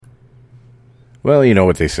Well, you know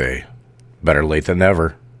what they say. Better late than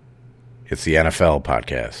never. It's the NFL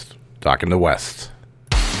podcast. Talking the West.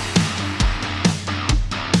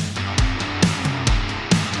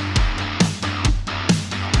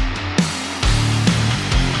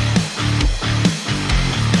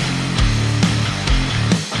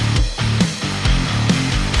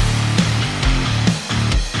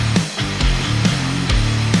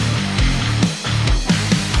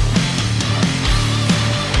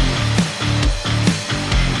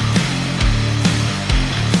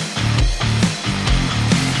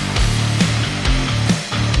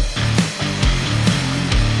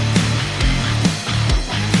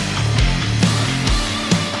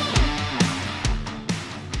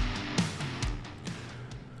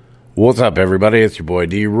 What's up, everybody? It's your boy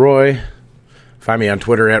D-Roy. Find me on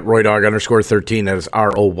Twitter at RoyDawg_13. That is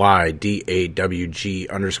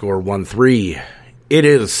ROYDAWG_13. It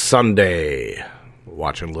is Sunday.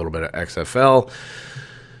 Watching a little bit of XFL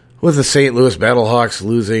with the St. Louis Battlehawks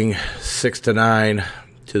losing 6-9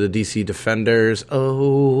 to the DC Defenders.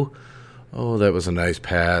 Oh, that was a nice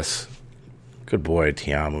pass. Good boy,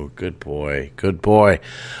 Tiamu. Good boy. Good boy.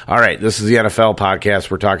 All right, this is the NFL podcast.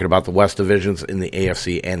 We're talking about the West divisions in the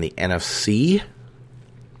AFC and the NFC.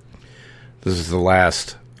 This is the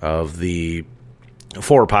last of the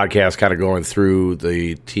 4 podcasts kind of going through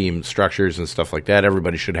the team structures and stuff like that.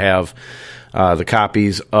 Everybody should have the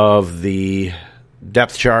copies of the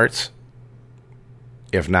depth charts.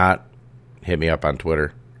 If not, hit me up on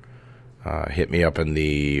Twitter. Hit me up in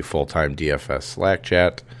the full-time DFS Slack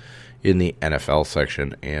chat in the NFL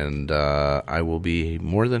section, and I will be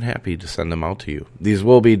more than happy to send them out to you. These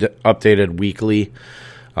will be updated weekly,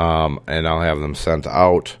 and I'll have them sent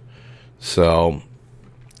out. So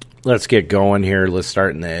let's get going here. Let's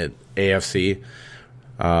start in the AFC.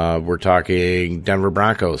 We're talking Denver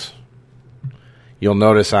Broncos. You'll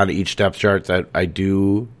notice on each depth chart that I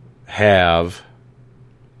do have,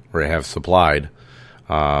 or I have supplied,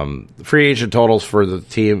 free agent totals for the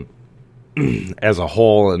team as a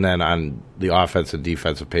whole, and then on the offensive and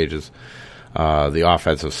defensive pages, the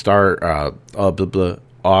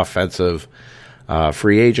offensive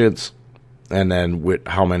free agents, and then with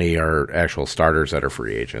how many are actual starters that are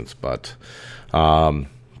free agents. But Denver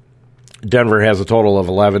has a total of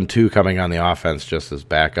 11, 2 coming on the offense just as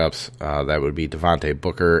backups. That would be Devontae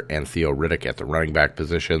Booker and Theo Riddick at the running back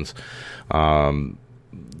positions.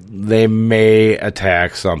 They may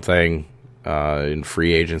attack something in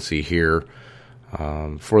free agency here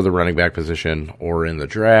for the running back position or in the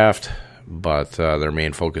draft, but their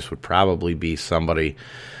main focus would probably be somebody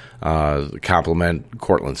complement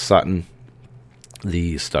Cortland Sutton,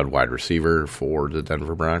 the stud wide receiver for the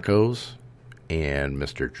Denver Broncos, and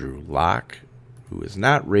Mr. Drew Lock, who is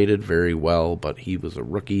not rated very well, but he was a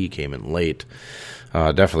rookie, came in late.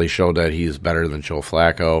 Definitely showed that he's better than Joe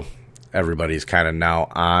Flacco. Everybody's kind of now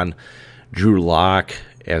on Drew Lock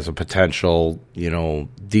as a potential,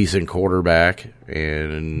 decent quarterback.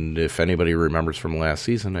 And if anybody remembers from last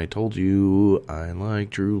season, I told you I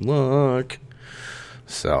like Drew Lock.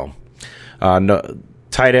 So, no,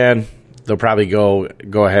 tight end, they'll probably go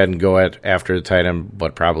ahead and go after the tight end,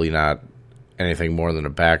 but probably not anything more than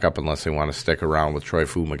a backup unless they want to stick around with Troy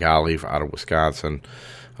Fumagalli out of Wisconsin,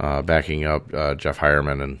 backing up Jeff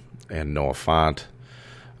Hireman and Noah Fant.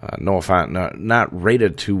 Noah Fant not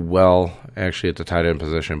rated too well actually at the tight end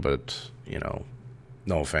position, but Noah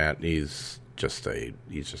Fant, he's just a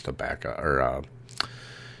backup, or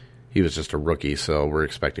he was just a rookie, so we're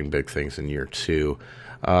expecting big things in year 2.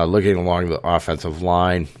 Looking along the offensive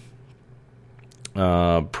line,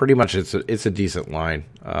 pretty much it's a decent line.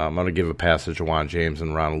 I'm going to give a pass to Juwan James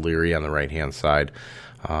and Ronald Leary on the right hand side,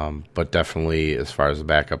 but definitely as far as the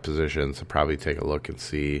backup positions, I'll probably take a look and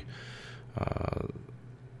see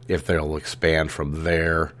if they'll expand from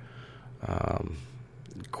there.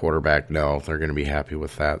 Quarterback, no, they're going to be happy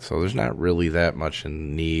with that. So there's not really that much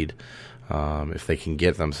in need. If they can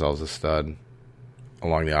get themselves a stud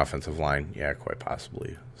along the offensive line, yeah, quite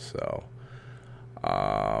possibly. So,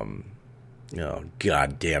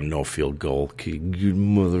 goddamn, no field goal, you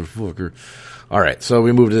motherfucker. All right, so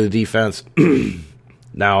we move to the defense.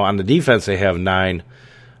 Now, on the defense, they have 9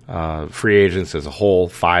 free agents as a whole,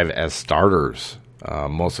 5 as starters.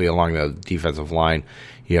 Mostly along the defensive line.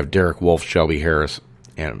 You have Derek Wolfe, Shelby Harris,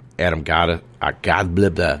 and Adam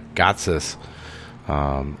Gotsis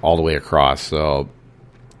all the way across. So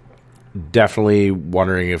definitely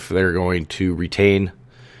wondering if they're going to retain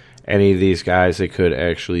any of these guys. They could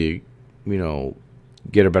actually,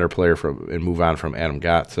 get a better player and move on from Adam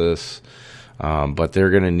Gotsis. But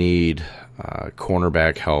they're going to need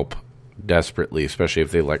cornerback help desperately, especially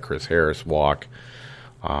if they let Chris Harris walk.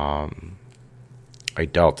 I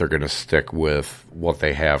doubt they're going to stick with what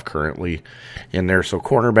they have currently in there. So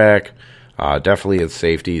cornerback, definitely at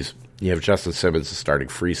safeties. You have Justin Simmons, the starting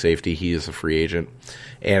free safety. He is a free agent,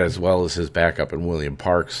 and as well as his backup in William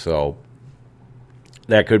Parks. So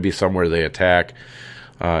that could be somewhere they attack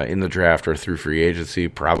in the draft or through free agency,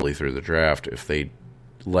 probably through the draft if they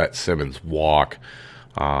let Simmons walk,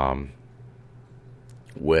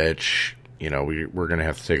 which, we're going to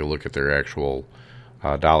have to take a look at their actual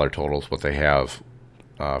dollar totals, what they have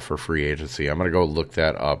for free agency. I'm going to go look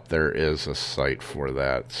that up. There is a site for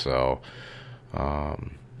that, so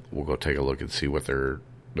we'll go take a look and see what their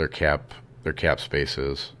cap space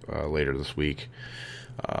is later this week.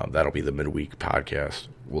 That'll be the midweek podcast.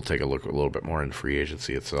 We'll take a look a little bit more into free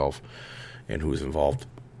agency itself and who's involved.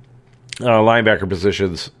 Linebacker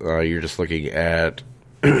positions, you're just looking at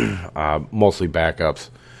mostly backups,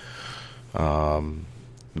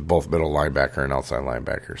 both middle linebacker and outside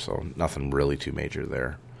linebacker, so nothing really too major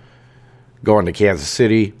there. Going to Kansas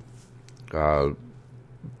City,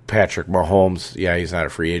 Patrick Mahomes, yeah, he's not a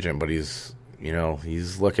free agent, but he's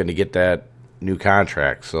looking to get that new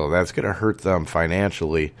contract, so that's going to hurt them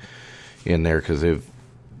financially in there because they've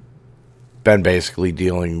been basically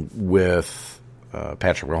dealing with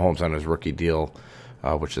Patrick Mahomes on his rookie deal,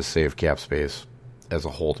 which has saved cap space as a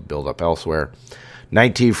whole to build up elsewhere.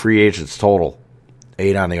 19 free agents total,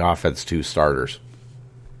 8 on the offense, 2 starters.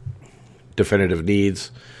 Definitive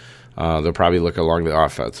needs, they'll probably look along the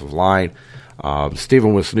offensive line.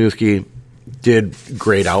 Steven Wisniewski did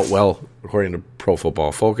grade out well, according to Pro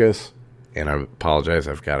Football Focus. And I apologize,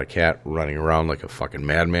 I've got a cat running around like a fucking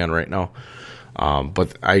madman right now.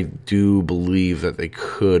 But I do believe that they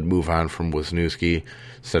could move on from Wisniewski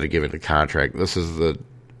instead of giving the contract. This is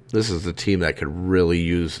the team that could really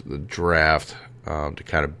use the draft to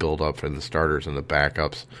kind of build up for the starters and the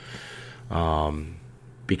backups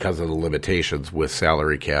because of the limitations with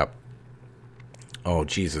salary cap. Oh,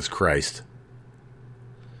 Jesus Christ.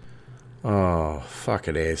 Oh,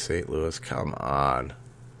 fucking A, St. Louis, come on.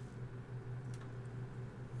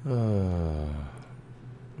 Who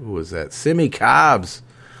was that? Simi Cobbs.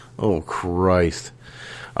 Oh, Christ.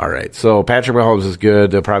 All right, so Patrick Mahomes is good.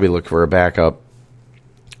 They'll probably look for a backup.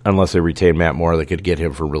 Unless they retain Matt Moore, they could get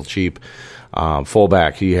him for real cheap.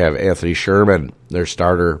 Fullback, you have Anthony Sherman, their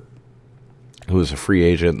starter, who is a free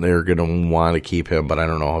agent. They're going to want to keep him, but I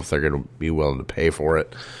don't know if they're going to be willing to pay for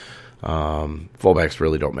it. Fullbacks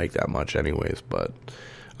really don't make that much anyways. But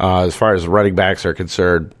as far as running backs are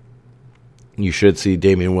concerned, you should see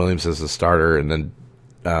Damian Williams as the starter, and then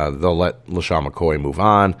they'll let LaShawn McCoy move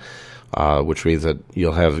on, which means that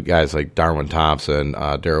you'll have guys like Darwin Thompson,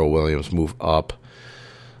 Darrell Williams move up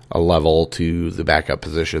a level to the backup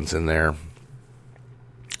positions in there.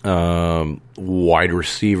 Wide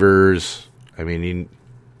receivers, I mean,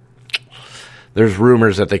 there's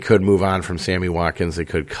rumors that they could move on from Sammy Watkins. They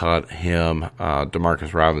could cut him.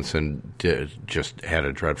 Demarcus Robinson just had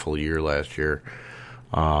a dreadful year last year.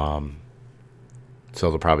 So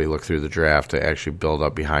they'll probably look through the draft to actually build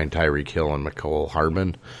up behind Tyreek Hill and McCole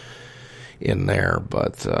Hardman in there.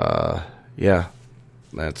 But, yeah,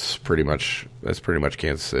 that's pretty much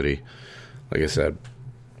Kansas City. Like I said,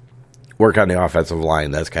 work on the offensive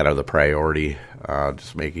line. That's kind of the priority.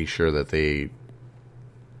 Just making sure that they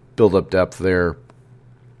build up depth there.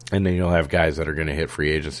 And then you'll have guys that are going to hit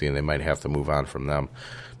free agency, and they might have to move on from them,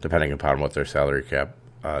 depending upon what their salary cap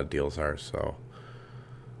deals are. So,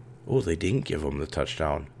 oh, they didn't give them the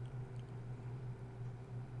touchdown.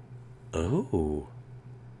 Oh,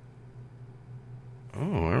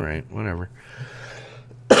 all right, whatever.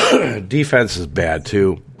 Defense is bad,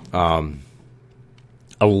 too.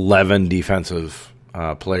 11 defensive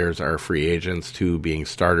players are free agents, 2 being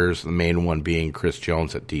starters, the main one being Chris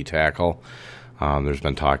Jones at D-tackle. There's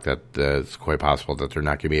been talk that it's quite possible that they're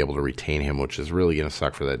not going to be able to retain him, which is really going to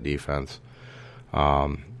suck for that defense.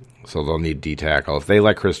 So they'll need D-tackle. If they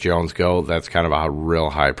let Chris Jones go, that's kind of a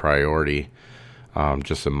real high priority,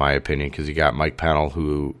 just in my opinion, because you got Mike Pennell,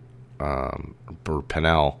 who's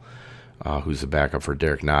the backup for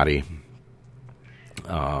Derek Nottie.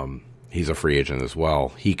 He's a free agent as well.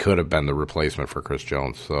 He could have been the replacement for Chris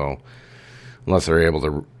Jones. So unless they're able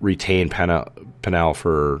to retain Pennell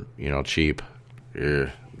for cheap,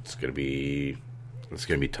 it's gonna be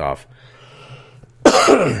tough.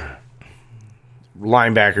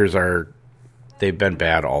 Linebackers they've been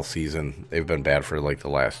bad all season. They've been bad for like the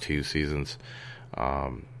last 2 seasons.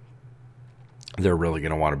 They're really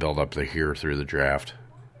gonna want to build up here through the draft.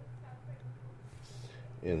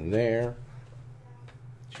 In there.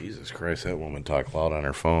 Jesus Christ, that woman talked loud on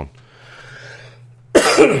her phone.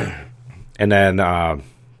 And then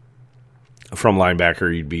from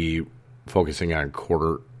linebacker, you'd be focusing on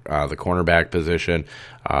the cornerback position.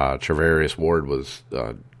 Travarius Ward was,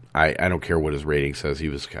 I don't care what his rating says, he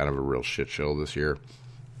was kind of a real shit show this year.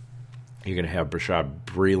 You're going to have Brashad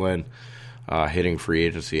Breeland hitting free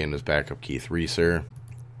agency and his backup Keith Reeser.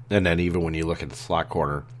 And then even when you look at the slot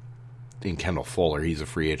corner, in Kendall Fuller, he's a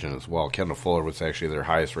free agent as well. Kendall Fuller was actually their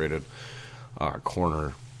highest rated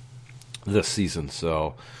corner this season.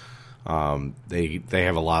 So they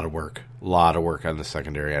have a lot of work on the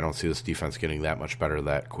secondary. I don't see this defense getting that much better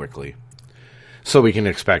that quickly. So we can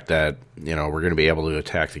expect that, we're going to be able to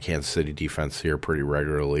attack the Kansas City defense here pretty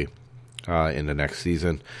regularly in the next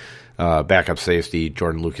season. Backup safety,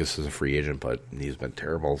 Jordan Lucas is a free agent, but he's been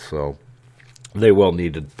terrible. So they will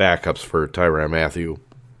need backups for Tyrann Mathieu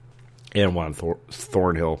and Juan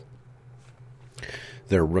Thornhill,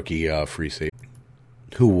 their rookie free safety,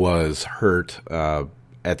 who was hurt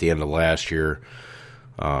at the end of last year.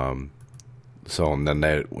 And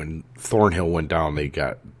then when Thornhill went down, they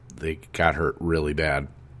got hurt really bad,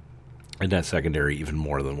 and that secondary even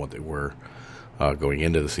more than what they were going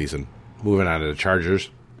into the season. Moving on to the Chargers.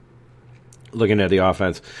 Looking at the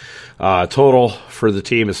offense, total for the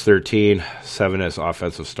team is 13. 7 as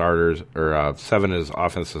offensive starters, or 7 as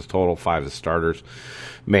offensive total, 5 as starters.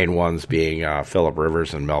 Main ones being Phillip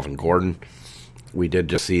Rivers and Melvin Gordon. We did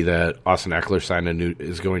just see that Austin Eckler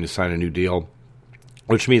is going to sign a new deal,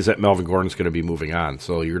 which means that Melvin Gordon's going to be moving on.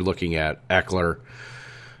 So you're looking at Eckler,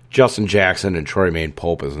 Justin Jackson, and Troy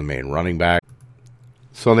Pope as the main running back.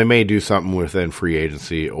 So they may do something within free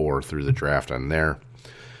agency or through the draft on there.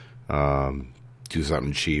 Do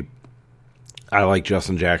something cheap. I like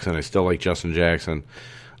Justin Jackson. I still like Justin Jackson.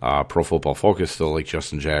 Pro Football Focus still like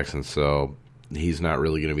Justin Jackson, so he's not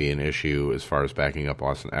really going to be an issue as far as backing up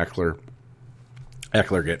Austin Eckler.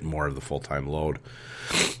 Eckler getting more of the full-time load.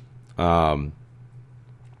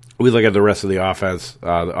 We look at the rest of the offense. The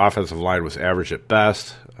offensive line was average at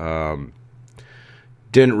best.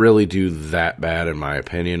 Didn't really do that bad in my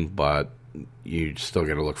opinion, but you still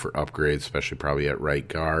got to look for upgrades, especially probably at right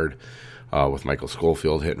guard. With Michael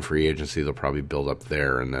Schofield hitting free agency, they'll probably build up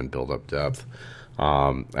there and then build up depth.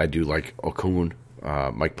 I do like Okun,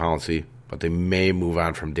 Mike Pouncey, but they may move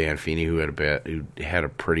on from Dan Feeney, who had a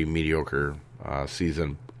pretty mediocre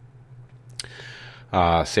season.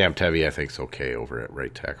 Sam Tevy, I think, is okay over at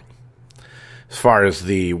right tackle. As far as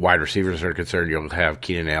the wide receivers are concerned, you'll have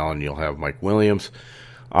Keenan Allen, you'll have Mike Williams.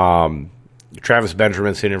 Travis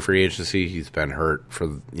Benjamin's hitting free agency. He's been hurt for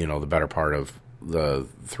the better part of the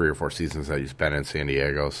 3 or 4 seasons that he's been in San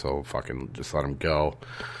Diego, so fucking just let him go.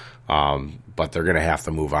 But they're gonna have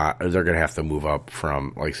to move on. They're gonna have to move up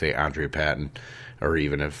from, like, say, Andre Patton, or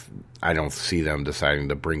even if I don't see them deciding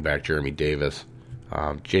to bring back Jeremy Davis.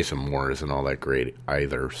 Jason Moore isn't all that great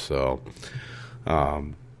either, so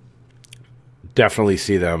definitely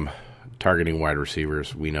see them targeting wide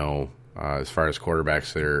receivers. We know as far as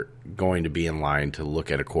quarterbacks, they're going to be in line to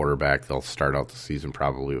look at a quarterback. They'll start out the season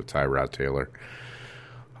probably with Tyrod Taylor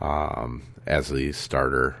as the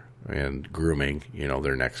starter and grooming,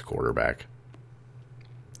 their next quarterback.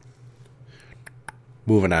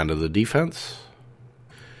 Moving on to the defense.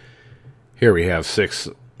 Here we have 6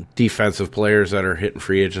 defensive players that are hitting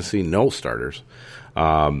free agency, no starters.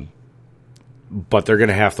 But they're going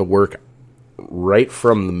to have to work right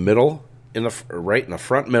from the middle, right in the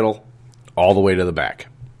front middle, all the way to the back.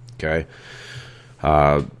 Okay?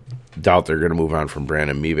 Doubt they're going to move on from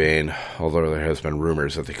Brandon Mebane, although there has been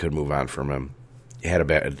rumors that they could move on from him. He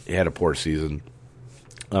had a poor season.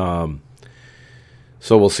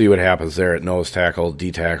 So we'll see what happens there at nose tackle,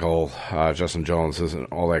 D tackle. Justin Jones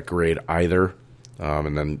isn't all that great either.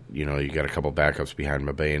 And then, you got a couple backups behind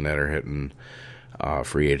Mebane that are hitting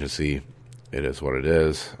free agency. It is what it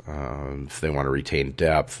is. If they want to retain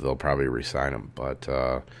depth, they'll probably re-sign him. But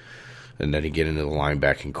and then you get into the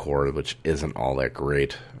linebacking core, which isn't all that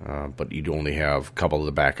great. But you'd only have a couple of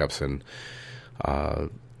the backups and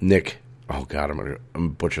Nick. Oh God, I'm gonna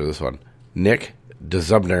butcher this one. Nick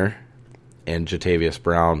DeZubner and Jatavius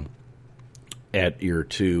Brown at your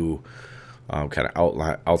 2 kind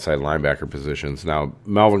of outside linebacker positions. Now,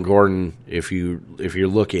 Melvin Gordon, if you're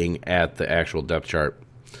looking at the actual depth chart,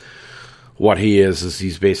 what he is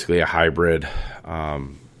he's basically a hybrid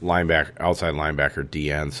linebacker, outside linebacker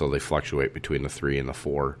DN. So they fluctuate between the 3 and the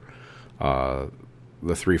 4, the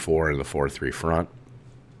 3-4 and the 4-3 front.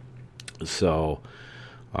 So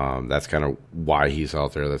that's kind of why he's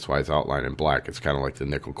out there. That's why it's outlined in black. It's kind of like the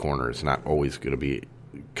nickel corner. It's not always going to be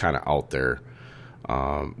kind of out there.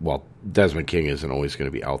 Well, Desmond King isn't always going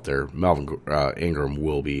to be out there. Melvin Ingram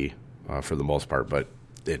will be for the most part, but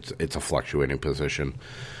it's a fluctuating position.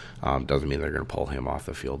 Doesn't mean they're going to pull him off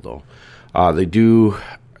the field, though. They do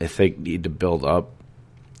I think need to build up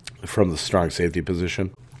from the strong safety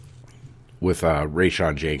position. With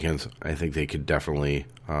Rayshon Jenkins, I think they could definitely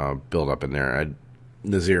build up in there.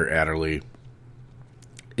 Nazir Adderley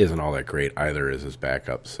isn't all that great either as his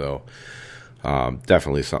backup, so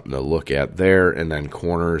definitely something to look at there. And then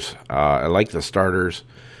corners, I like the starters,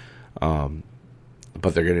 but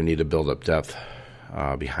they're going to need to build up depth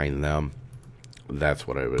behind them. That's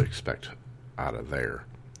what I would expect out of there.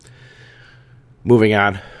 Moving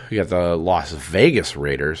on, we got the Las Vegas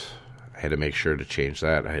Raiders. I had to make sure to change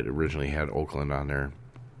that. I had originally had Oakland on there,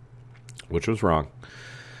 which was wrong.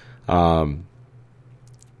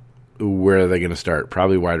 Where are they going to start?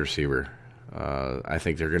 Probably wide receiver. I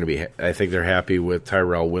think they're going to be. I think they're happy with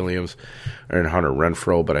Tyrell Williams and Hunter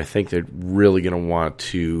Renfrow, but I think they're really going to want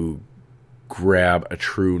to grab a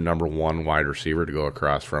true number one wide receiver to go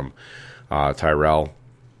across from Tyrell.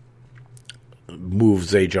 Move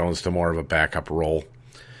Zay Jones to more of a backup role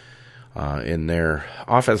in their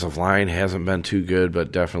offensive line. Hasn't been too good,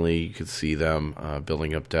 but definitely you could see them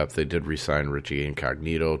building up depth. They did re-sign Richie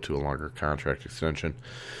Incognito to a longer contract extension.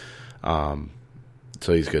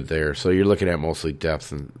 So he's good there. So you're looking at mostly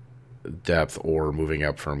depth or moving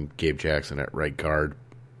up from Gabe Jackson at right guard.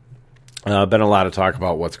 Been a lot of talk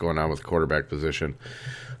about what's going on with the quarterback position.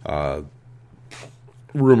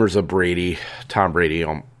 Rumors of Tom Brady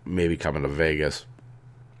maybe coming to Vegas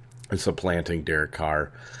and supplanting Derek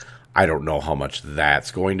Carr. I don't know how much that's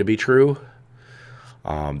going to be true.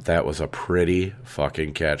 That was a pretty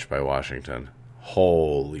fucking catch by Washington.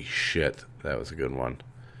 Holy shit, that was a good one.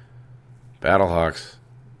 Battlehawks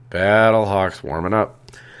warming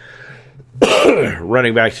up.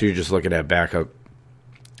 Running back, so you're just looking at backup,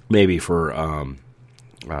 maybe for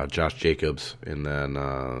Josh Jacobs, and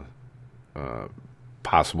then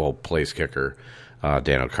possible place kicker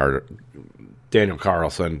Daniel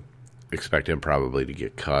Carlson. Expect him probably to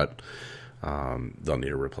get cut. They'll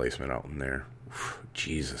need a replacement out in there.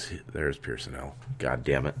 Jesus, there's Pearsonell. God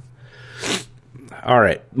damn it. All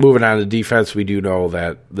right, moving on to defense. We do know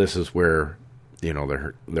that this is where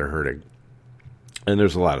they're hurting, and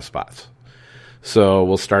there's a lot of spots. So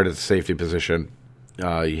we'll start at the safety position.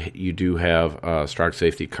 You do have strong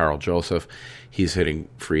safety Carl Joseph. He's hitting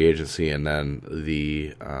free agency, and then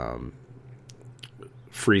the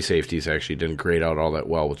free safeties actually didn't grade out all that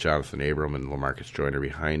well with Jonathan Abram and LaMarcus Joyner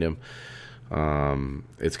behind him.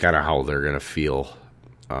 It's kind of how they're going to feel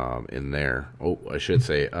in there. Oh, I should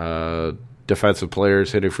say defensive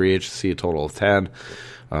players hitting free agency, a total of 10.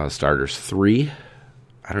 Starters 3.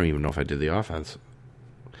 I don't even know if I did the offense.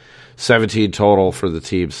 17 total for the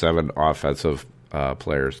team, 7 offensive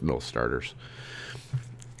players, no starters.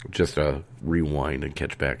 Just a rewind and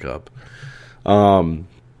catch back up.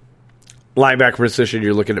 Linebacker position,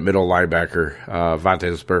 you're looking at middle linebacker.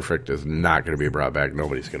 Vontaze Perfect is not going to be brought back.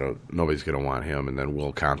 Nobody's gonna want him. And then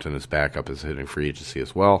Will Compton is back up as hitting free agency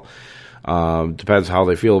as well. Depends how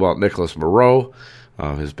they feel about Nicholas Moreau.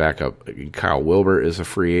 His backup, Kyle Wilbur, is a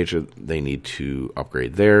free agent. They need to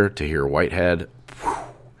upgrade there. Tahir Whitehead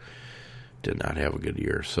did not have a good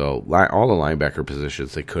year. So all the linebacker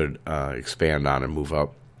positions they could expand on and move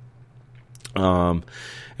up. And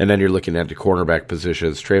then you're looking at the cornerback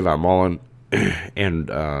positions. Trayvon Mullen and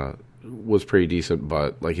was pretty decent,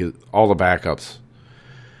 but all the backups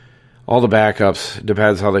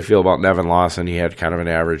depends how they feel about Nevin Lawson. He had kind of an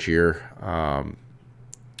average year.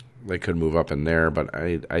 They could move up in there, but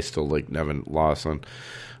I still like Nevin Lawson.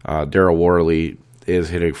 Darryl Worley is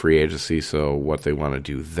hitting free agency, so what they want to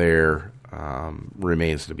do there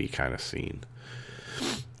remains to be kind of seen.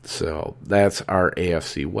 So that's our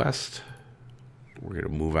AFC West. We're going to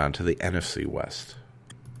move on to the NFC West.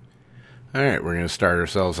 All right, we're going to start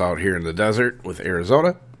ourselves out here in the desert with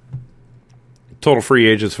Arizona. Total free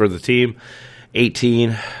agents for the team,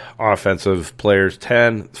 18. Offensive players,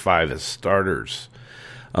 10. 5 as starters.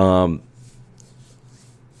 Where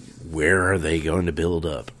are they going to build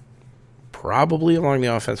up? Probably along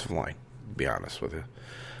the offensive line, to be honest with you.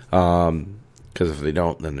 Because if they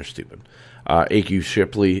don't, then they're stupid. A.Q.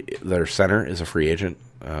 Shipley, their center, is a free agent.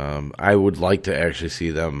 I would like to actually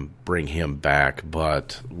see them bring him back,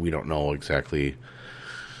 but we don't know exactly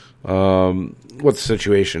what the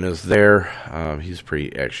situation is there. He's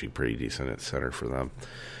pretty decent at center for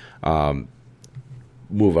them.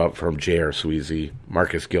 Move up from J.R. Sweezy.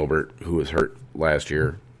 Marcus Gilbert, who was hurt last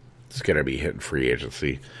year, is going to be hitting free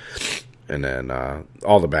agency. And then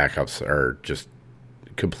all the backups are just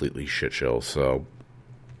completely shit shows. So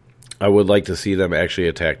I would like to see them actually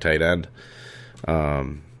attack tight end.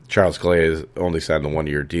 Charles Clay has only signed a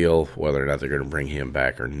 1-year deal. Whether or not they're going to bring him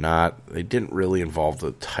back or not, they didn't really involve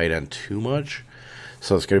the tight end too much.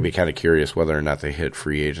 So it's going to be kind of curious whether or not they hit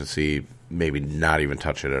free agency, maybe not even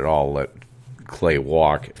touch it at all, let Clay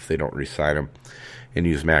walk if they don't re-sign him, and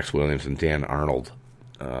use Max Williams and Dan Arnold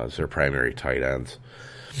as their primary tight ends.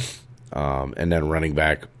 And then running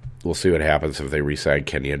back, we'll see what happens if they re-sign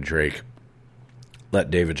Kenyon Drake. Let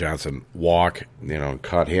David Johnson walk,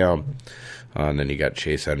 cut him. And then you got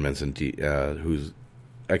Chase Edmonds, who's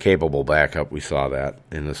a capable backup. We saw that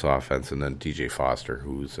in this offense. And then DJ Foster,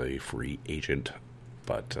 who's a free agent.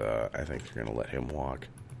 But I think they're going to let him walk.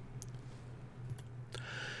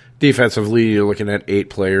 Defensively, you're looking at 8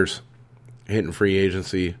 players hitting free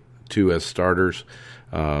agency, 2 as starters.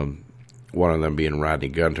 One of them being Rodney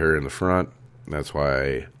Gunter in the front. That's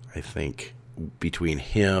why I think between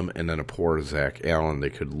him and then a poor Zach Allen, they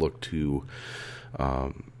could look to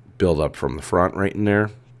build up from the front right in there.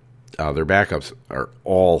 Their backups are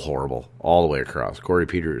all horrible, all the way across. Corey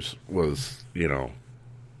Peters was,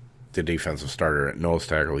 the defensive starter at nose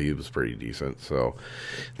tackle. He was pretty decent. So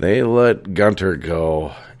they let Gunter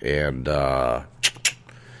go, and they're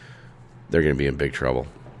going to be in big trouble.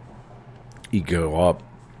 You go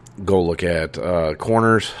look at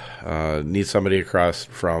corners. Need somebody across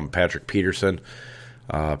from Patrick Peterson.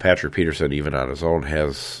 Patrick Peterson, even on his own,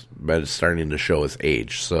 has been starting to show his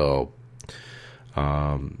age. So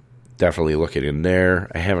definitely looking in there.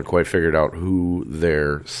 I haven't quite figured out who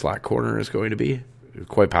their slot corner is going to be.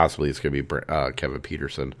 Quite possibly it's going to be Kevin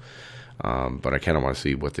Peterson. But I kind of want to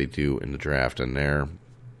see what they do in the draft in there.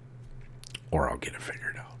 Or I'll get it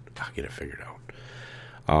figured out.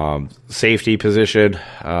 Safety position,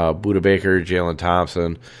 Buda Baker, Jalen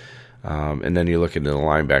Thompson. And then you look into the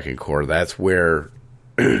linebacking core. That's where,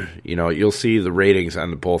 you'll see the ratings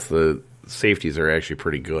on both the safeties are actually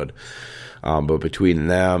pretty good. But between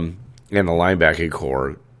them and the linebacking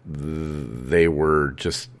core, they were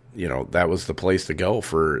just, that was the place to go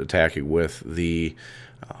for attacking with the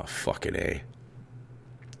fucking A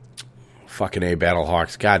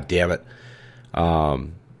Battlehawks. God damn it.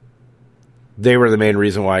 They were the main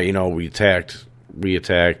reason why, we attacked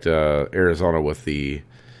Arizona with the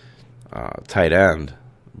tight end.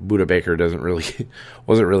 Buda Baker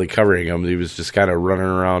wasn't really covering him. He was just kind of running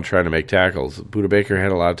around trying to make tackles. Buda Baker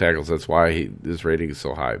had a lot of tackles. That's why his rating is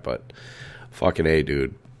so high. But fucking A,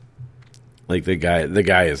 dude. Like the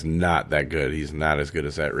guy is not that good. He's not as good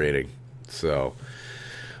as that rating. So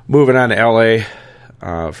moving on to LA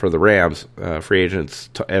for the Rams, free agents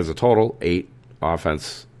as a total 8.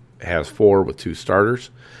 Offense has 4 with 2 starters.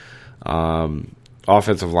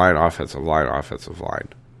 Offensive line.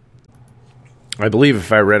 I believe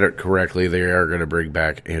if I read it correctly, they are going to bring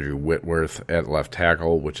back Andrew Whitworth at left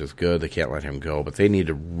tackle, which is good. They can't let him go, but they need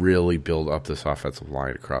to really build up this offensive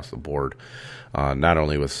line across the board, not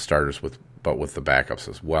only with starters but with the backups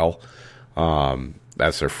as well.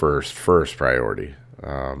 That's their first priority.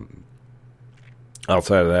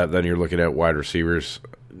 Outside of that, then you're looking at wide receivers.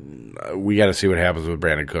 We got to see what happens with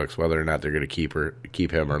Brandon Cooks, whether or not they're going to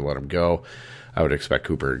keep him or let him go. I would expect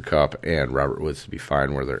Cooper and Kupp and Robert Woods to be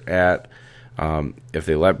fine where they're at. If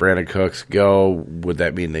they let Brandon Cooks go, would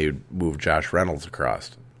that mean they would move Josh Reynolds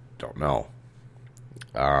across? Don't know.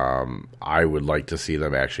 I would like to see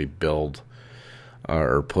them actually build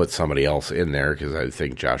or put somebody else in there because I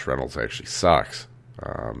think Josh Reynolds actually sucks.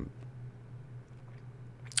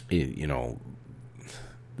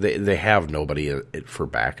 They have nobody for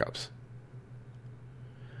backups.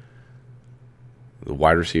 The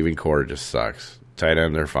wide receiving core just sucks. Tight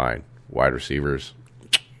end, they're fine. Wide receivers,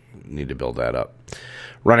 need to build that up.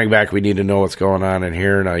 Running back, we need to know what's going on in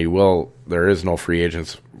here. Now, there is no free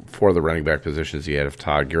agents for the running back positions yet of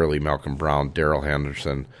Todd Gurley, Malcolm Brown, Darrell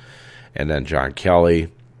Henderson, and then John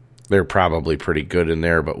Kelly. They're probably pretty good in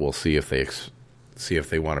there, but we'll see if they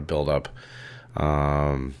want to build up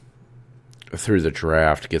through the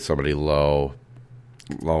draft, get somebody low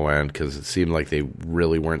end, because it seemed like they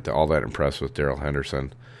really weren't all that impressed with Darrell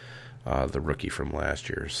Henderson, the rookie from last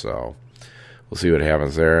year. So we'll see what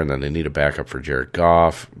happens there. And then they need a backup for Jared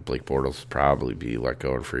Goff. Blake Bortles will probably be let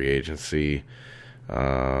go in free agency,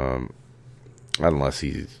 unless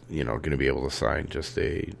he's going to be able to sign just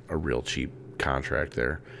a real cheap contract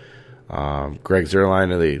there. Greg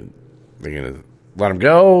Zuerlein, are they going to let him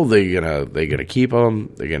go? They gonna keep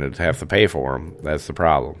him? They're gonna have to pay for him. That's the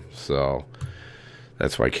problem. So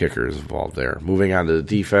that's why kicker is involved there. Moving on to the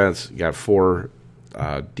defense, you got 4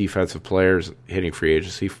 defensive players hitting free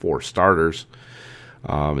agency, 4 starters,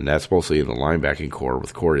 and that's mostly in the linebacking core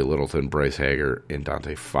with Corey Littleton, Bryce Hager, and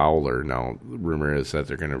Dante Fowler. Now, the rumor is that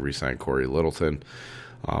they're going to re-sign Corey Littleton,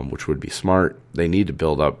 which would be smart. They need to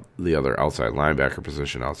build up the other outside linebacker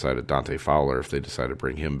position outside of Dante Fowler if they decide to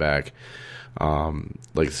bring him back.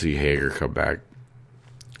 Like to see Hager come back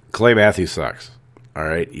Clay Matthews sucks. All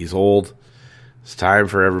right, he's old. It's time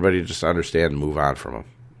for everybody to just understand and move on from him.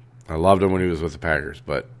 I loved him when he was with the Packers,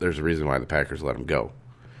 but there's a reason why the Packers let him go.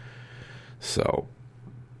 So,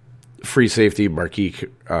 free safety, Marquis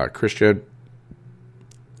Christian.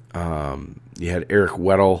 You had Eric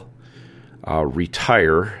Weddle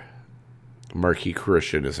retire. Marquis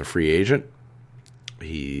Christian is a free agent.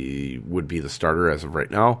 He would be the starter as of right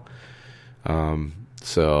now.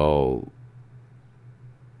 So,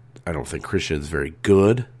 I don't think Christian is very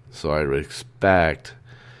good. So, I would expect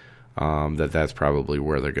that's probably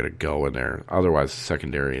where they're going to go in there. Otherwise, the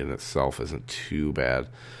secondary in itself isn't too bad.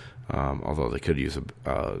 Although they could use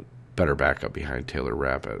a better backup behind Taylor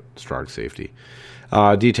Rapp at strong safety.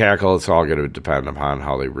 D-tackle, it's all going to depend upon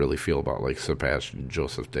how they really feel about like Sebastian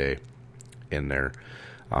Joseph Day in there.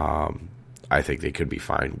 I think they could be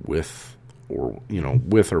fine with or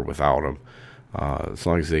without him. As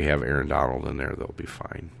long as they have Aaron Donald in there, they'll be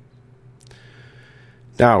fine.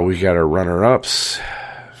 Now we got our runner-ups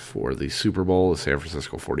for the Super Bowl, the San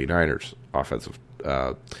Francisco 49ers. Offensive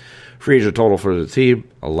free agent total for the team,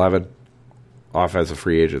 11. Offensive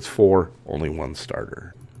free agents, 4. Only 1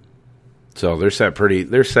 starter. So they're set pretty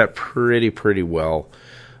well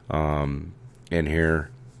in here.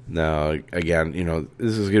 Now, again,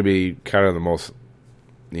 this is going to be kind of the most,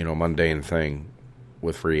 mundane thing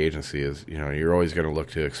with free agency is, you're always going to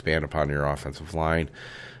look to expand upon your offensive line.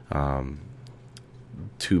 The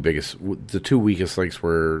two weakest links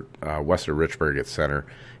were Wester Richburg at center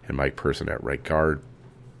and Mike Person at right guard.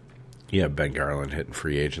 You have Ben Garland hitting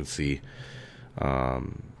free agency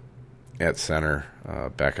at center,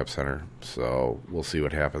 backup center. So we'll see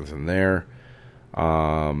what happens in there.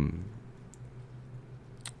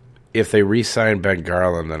 If they re-sign Ben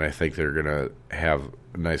Garland, then I think they're going to have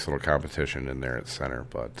a nice little competition in there at center.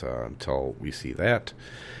 But until we see that,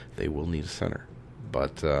 they will need a center.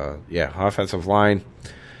 But, offensive line,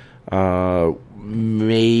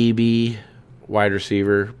 maybe wide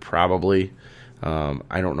receiver, probably.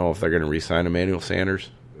 I don't know if they're going to re-sign Emmanuel Sanders.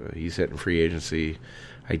 He's hitting free agency.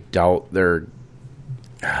 I doubt they're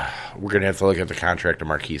we're going to have to look at the contract of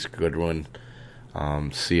Marquise Goodwin,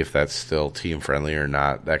 see if that's still team-friendly or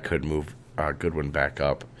not. That could move Goodwin back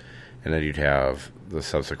up. And then you'd have the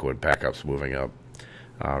subsequent backups moving up.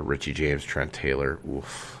 Richie James, Trent Taylor,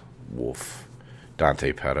 woof.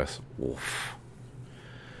 Dante Pettis, woof.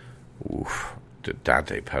 Did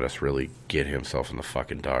Dante Pettis really get himself in the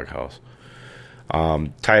fucking doghouse?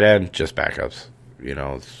 Tight end, just backups.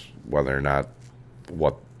 It's whether or not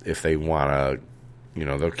if they want to,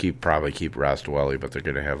 they'll probably keep Rastwelly, but they're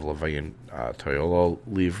going to have Levine Toyolo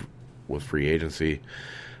leave with free agency.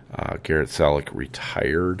 Garrett Selleck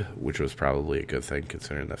retired, which was probably a good thing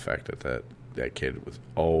considering the fact that kid was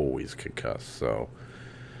always concussed. So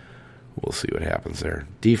we'll see what happens there.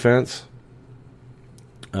 Defense.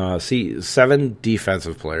 7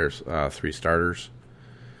 defensive players, 3 starters.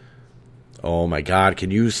 Oh, my God. Can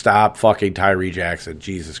you stop fucking Tyree Jackson?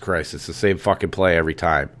 Jesus Christ. It's the same fucking play every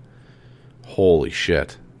time. Holy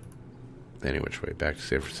shit. Any which way. Back to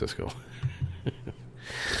San Francisco.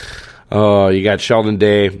 You got Sheldon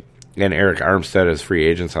Day and Eric Armstead as free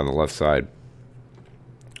agents on the left side.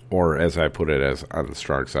 Or, as I put it, as on the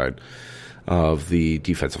strong side of the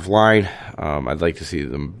defensive line. I'd like to see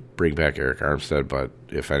them bring back Eric Armstead, but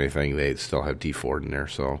if anything, they still have D Ford in there,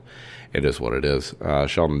 so it is what it is.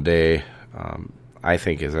 Sheldon Day, I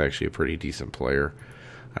think, is actually a pretty decent player.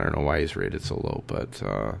 I don't know why he's rated so low, but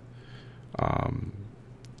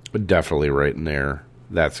definitely right in there.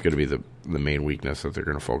 That's going to be the main weakness that they're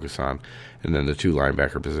going to focus on. And then the 2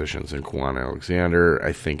 linebacker positions in Quan Alexander,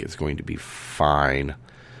 I think it's going to be fine.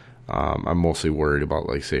 I'm mostly worried about,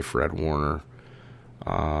 say, Fred Warner.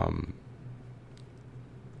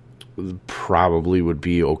 Probably would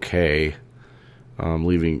be okay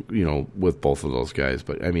leaving, with both of those guys.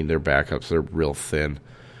 But, I mean, their backups, they're real thin,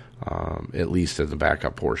 at least in the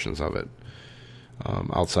backup portions of it.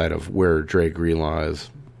 Outside of where Dre Greenlaw is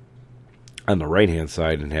on the right-hand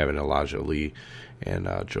side and having Elijah Lee and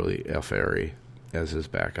Jolie Alfieri as his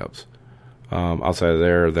backups. Outside of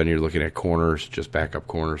there, then you're looking at corners, just backup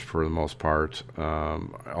corners for the most part.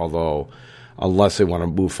 Although, unless they want to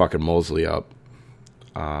move fucking Mosley up,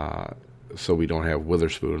 so we don't have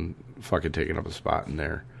Witherspoon fucking taking up a spot in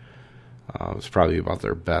there. It's probably about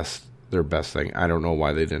their best thing. I don't know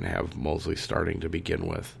why they didn't have Mosley starting to begin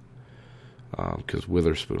with, because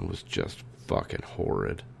Witherspoon was just fucking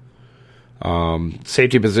horrid.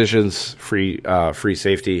 Safety positions, free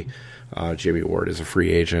safety. Jimmy Ward is a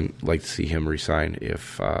free agent. Like to see him resign.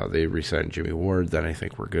 If they resign Jimmy Ward, then I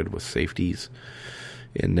think we're good with safeties.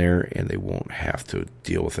 in there, and they won't have to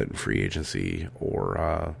deal with it in free agency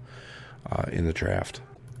or in the draft.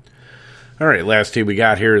 All right, last team we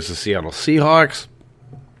got here is the Seattle Seahawks.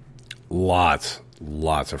 Lots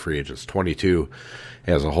of free agents. 22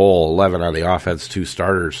 as a whole, 11 on the offense, 2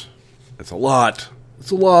 starters. It's a lot.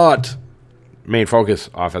 Main focus,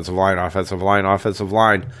 offensive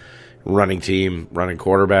line, running team, running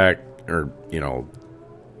quarterback, or,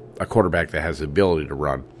 a quarterback that has the ability to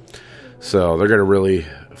run. So they're going to really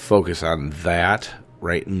focus on that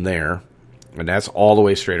right in there, and that's all the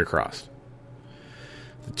way straight across.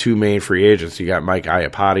 The 2 main free agents, you got Mike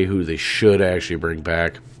Iapati, who they should actually bring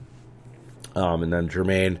back, and then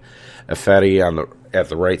Jermaine Effetti at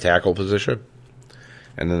the right tackle position.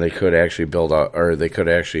 And then they could actually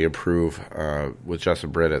improve with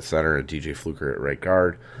Justin Britt at center and DJ Fluker at right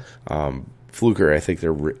guard. Fluker, I think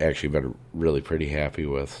they're actually been really pretty happy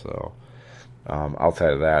with. So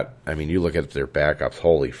outside of that, I mean, you look at their backups.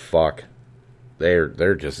 Holy fuck,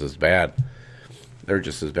 they're just as bad. They're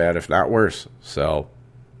just as bad, if not worse. So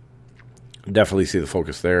definitely see the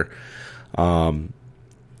focus there.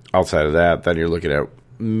 Outside of that, then you're looking at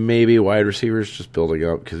maybe wide receivers just building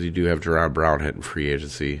up because you do have Jerron Brown hitting free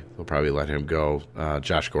agency. They'll probably let him go.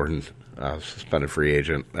 Josh Gordon, suspended free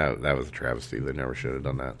agent. That was a travesty. They never should have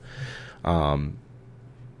done that.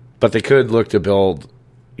 But they could look to build,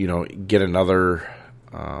 get another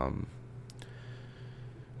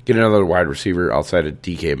wide receiver outside of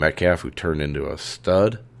DK Metcalf, who turned into a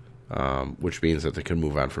stud, which means that they could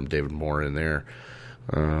move on from David Moore in there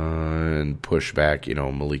and push back,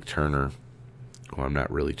 Malik Turner, who I'm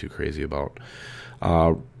not really too crazy about.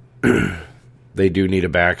 They do need a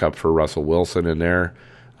backup for Russell Wilson in there.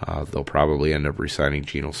 They'll probably end up re-signing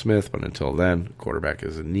Geno Smith, but until then, quarterback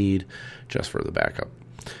is in need just for the backup.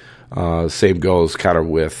 Same goes kind of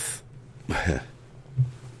with...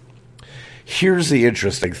 Here's the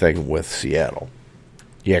interesting thing with Seattle.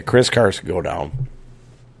 Yeah, Chris Carson go down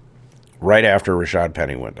right after Rashad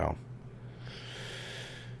Penny went down.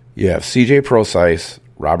 You have C.J. Prosise,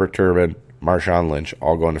 Robert Turbin, Marshawn Lynch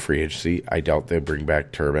all going to free agency. I doubt they bring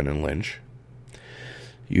back Turbin and Lynch.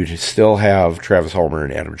 You still have Travis Homer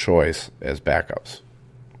and Adam Choice as backups.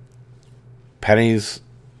 Penny's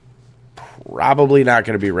probably not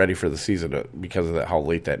going to be ready for the season because of how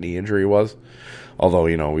late that knee injury was. Although,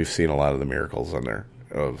 we've seen a lot of the miracles in there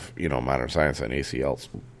of, modern science and ACLs.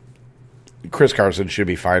 Chris Carson should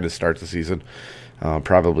be fine to start the season.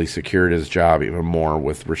 Probably secured his job even more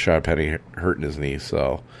with Rashad Penny hurting his knee.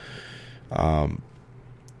 So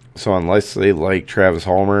unless they like Travis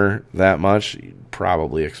Homer that much, you'd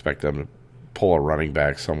probably expect them to pull a running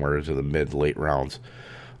back somewhere into the mid-late rounds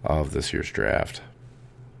of this year's draft.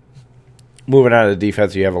 Moving on to the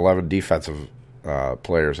defense, you have 11 defensive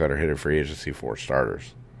players that are hitting free agency for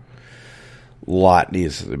starters. A lot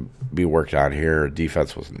needs to be worked on here.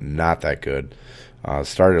 Defense was not that good.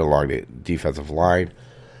 Started along the defensive line.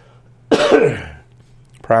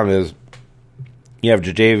 Problem is, you have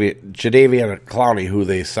Jadeveon Clowney,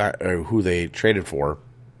 who they traded for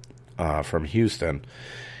from Houston.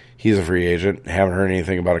 He's a free agent. Haven't heard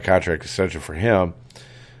anything about a contract extension for him.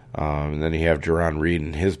 And then you have Jerron Reed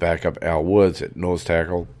and his backup, Al Woods, at nose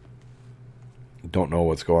tackle. Don't know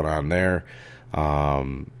what's going on there.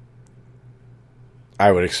 I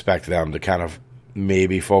would expect them to kind of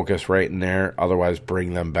maybe focus right in there. Otherwise,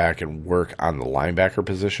 bring them back and work on the linebacker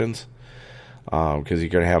positions. Because you're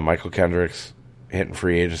going to have Michael Kendricks hitting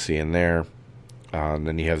free agency in there. And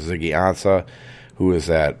then you have Ziggy Ansah, who is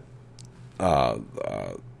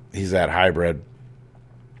he's that hybrid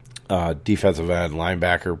defensive end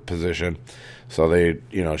linebacker position. So they,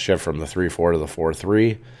 shift from the 3-4 to the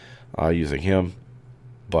 4-3 using him.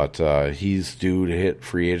 But he's due to hit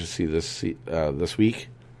free agency this week.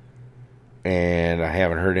 And I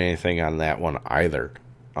haven't heard anything on that one either,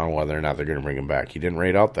 on whether or not they're going to bring him back. He didn't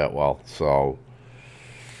rate out that well. So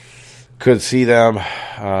could see them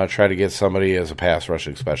try to get somebody as a pass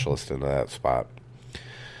rushing specialist into that spot.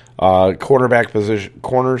 Cornerback position,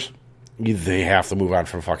 corners, they have to move on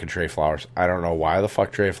from fucking Trey Flowers. I don't know why the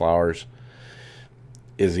fuck Trey Flowers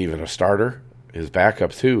is even a starter. His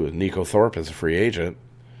backup, too, Nico Thorpe, is a free agent.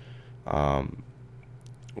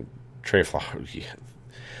 Trey Flowers,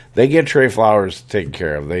 they get Trey Flowers taken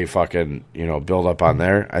care of. They fucking, build up on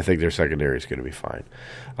there. I think their secondary is going to be fine.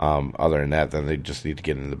 Other than that, then they just need to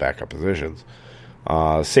get into the backup positions.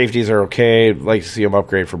 Safeties are okay. I'd like to see them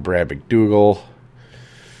upgrade for Brad McDougal.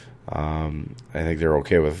 I think they're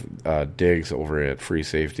okay with Diggs over at free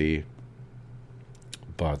safety.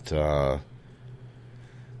 But,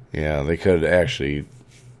 they could actually,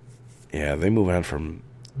 they move on from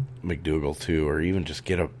McDougal too, or even just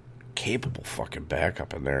get capable fucking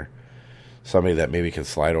backup in there. Somebody that maybe can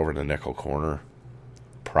slide over to nickel corner.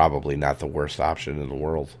 Probably not the worst option in the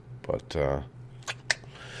world. But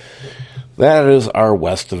that is our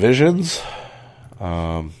West divisions.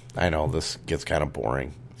 I know this gets kind of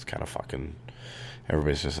boring. It's kind of fucking...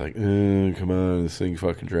 Everybody's just like, come on, this thing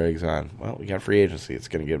fucking drags on. Well, we got free agency. It's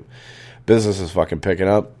going to get... Business is fucking picking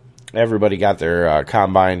up. Everybody got their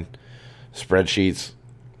combine spreadsheets.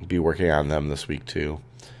 Be working on them this week, too.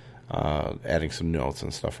 Adding some notes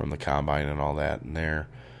and stuff from the combine and all that in there.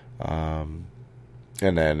 And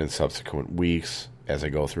then in subsequent weeks, as I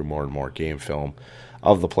go through more and more game film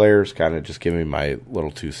of the players, kind of just giving my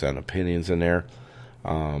little 2-cent opinions in there.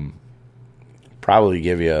 Probably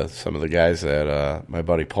give you some of the guys that my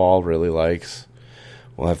buddy Paul really likes.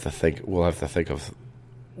 We'll have to think of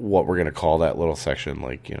what we're going to call that little section,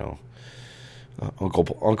 like, you know,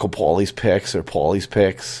 Uncle Paulie's picks or Paulie's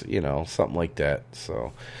picks, you know, something like that.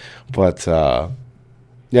 So, but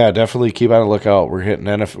yeah, definitely keep on the lookout. We're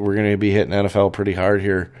going to be hitting NFL pretty hard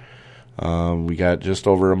here. We got just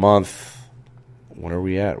over a month. What are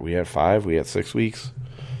we at? We at 5? We at 6 weeks?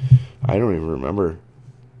 I don't even remember.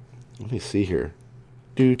 Let me see here.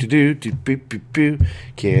 Can't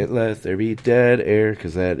let there be dead air,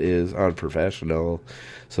 because that is unprofessional.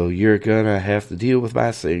 So you're gonna have to deal with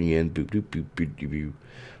my singing.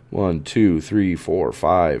 1, 2, 3, 4,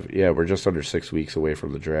 5. Yeah, we're just under 6 weeks away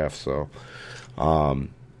from the draft. So,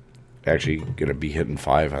 actually gonna be hitting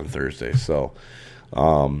 5 on Thursday. So,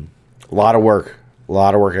 a lot of work. I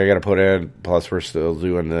got to put in. Plus, we're still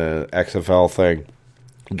doing the XFL thing.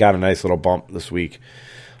 Got a nice little bump this week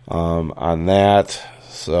on that.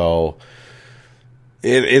 So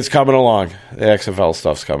it's coming along. The XFL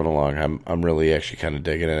stuff's coming along. I'm really actually kind of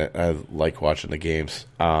digging it. I like watching the games.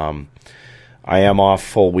 I am off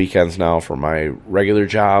full weekends now for my regular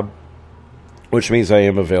job, which means I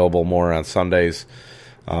am available more on Sundays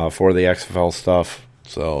for the XFL stuff.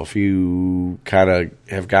 So if you kind of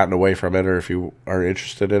have gotten away from it, or if you are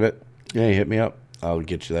interested in it, yeah, hit me up. I'll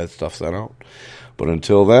get you that stuff sent out. But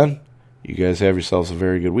until then, you guys have yourselves a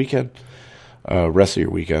very good weekend, rest of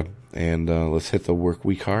your weekend, and let's hit the work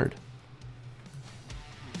week hard.